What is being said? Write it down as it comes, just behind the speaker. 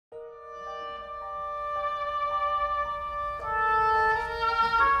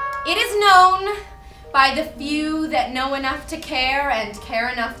It is known by the few that know enough to care and care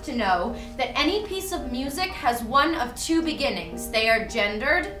enough to know that any piece of music has one of two beginnings. They are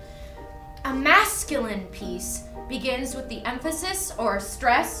gendered. A masculine piece begins with the emphasis or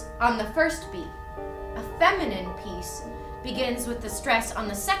stress on the first beat. A feminine piece begins with the stress on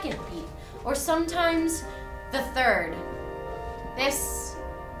the second beat, or sometimes the third. This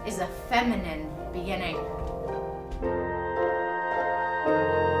is a feminine beginning.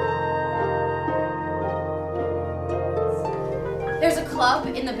 There's a club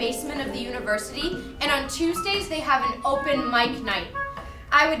in the basement of the university, and on Tuesdays they have an open mic night.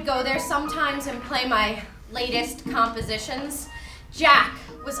 I would go there sometimes and play my latest compositions. Jack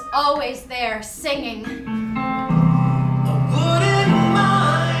was always there singing.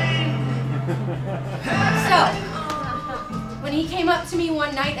 So, when he came up to me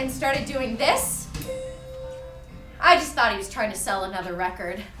one night and started doing this, I just thought he was trying to sell another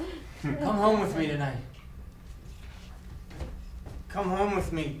record. Come home with me tonight. Come home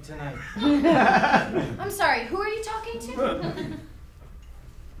with me tonight. I'm sorry, who are you talking to?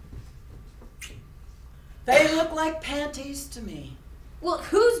 They look like panties to me. Well,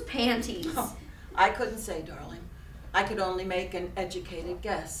 whose panties? Oh, I couldn't say, darling. I could only make an educated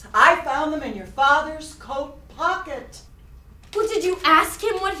guess. I found them in your father's coat pocket. Well, did you ask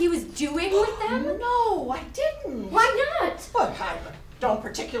him what he was doing with them? No, I didn't. Why not? But I don't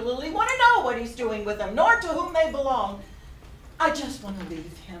particularly want to know what he's doing with them, nor to whom they belong. I just want to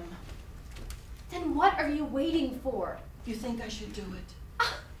leave him. Then what are you waiting for? You think I should do it?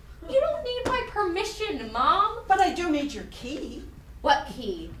 You don't need my permission, Mom. But I do need your key. What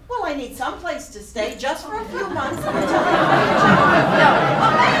key? Well, I need someplace to stay just for a few months.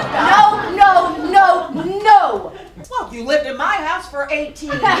 No. Well, you lived in my house for 18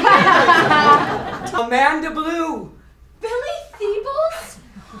 years. Amanda Blue. Billy Thiebels?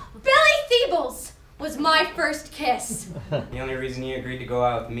 Billy Thiebels was my first kiss. The only reason you agreed to go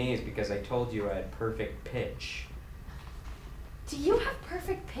out with me is because I told you I had perfect pitch. Do you have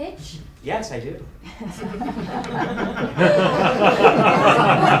perfect pitch? Yes, I do.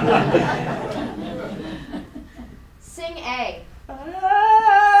 Sing A.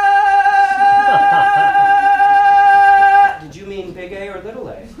 Did you mean big A or little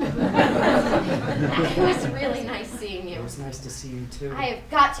A? It was really nice seeing you. It was nice to see you too. I have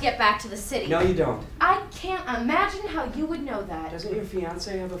got to get back to the city. No, you don't. I can't imagine how you would know that. Doesn't your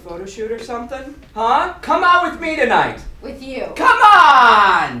fiance have a photo shoot or something? Huh? Come out with me tonight. With you. Come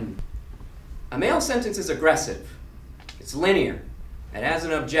on! A male sentence is aggressive. It's linear. It has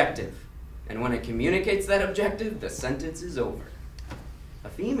an objective. And when it communicates that objective, the sentence is over. A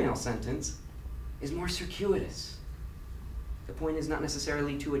female sentence is more circuitous. The point is not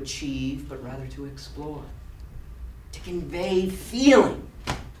necessarily to achieve, but rather to explore. To convey feeling,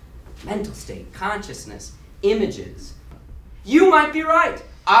 mental state, consciousness, images. You might be right.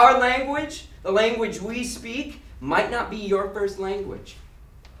 Our language, the language we speak, might not be your first language.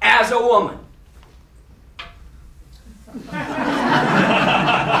 As a woman.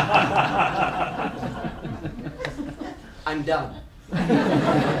 I'm done.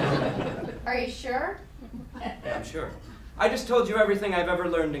 Are you sure? Yeah, I'm sure. I just told you everything I've ever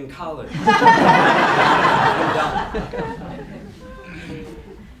learned in college. I'm done.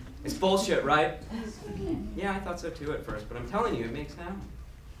 It's bullshit, right? Yeah, I thought so too at first, but I'm telling you, it makes sense.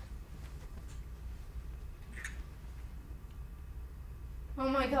 Oh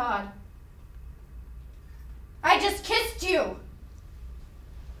my God. I just kissed you.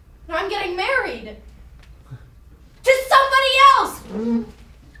 Now I'm getting married. To somebody else!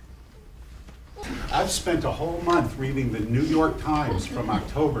 I've spent a whole month reading the New York Times from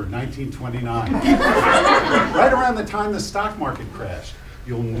October 1929. Right around the time the stock market crashed.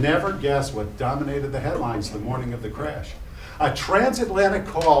 You'll never guess what dominated the headlines the morning of the crash. A transatlantic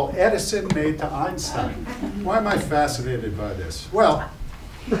call Edison made to Einstein. Why am I fascinated by this? Well,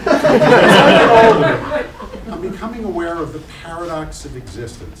 as I get older, I'm becoming aware of the paradox of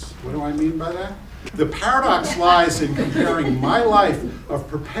existence. What do I mean by that? The paradox lies in comparing my life of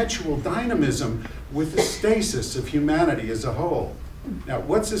perpetual dynamism with the stasis of humanity as a whole. Now,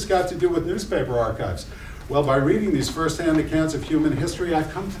 what's this got to do with newspaper archives? Well, by reading these first-hand accounts of human history, I've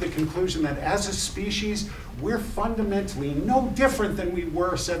come to the conclusion that as a species, we're fundamentally no different than we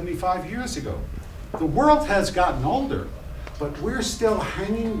were 75 years ago. The world has gotten older, but we're still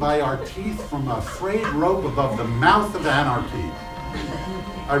hanging by our teeth from a frayed rope above the mouth of anarchy.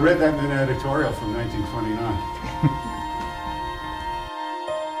 I read that in an editorial from 1929.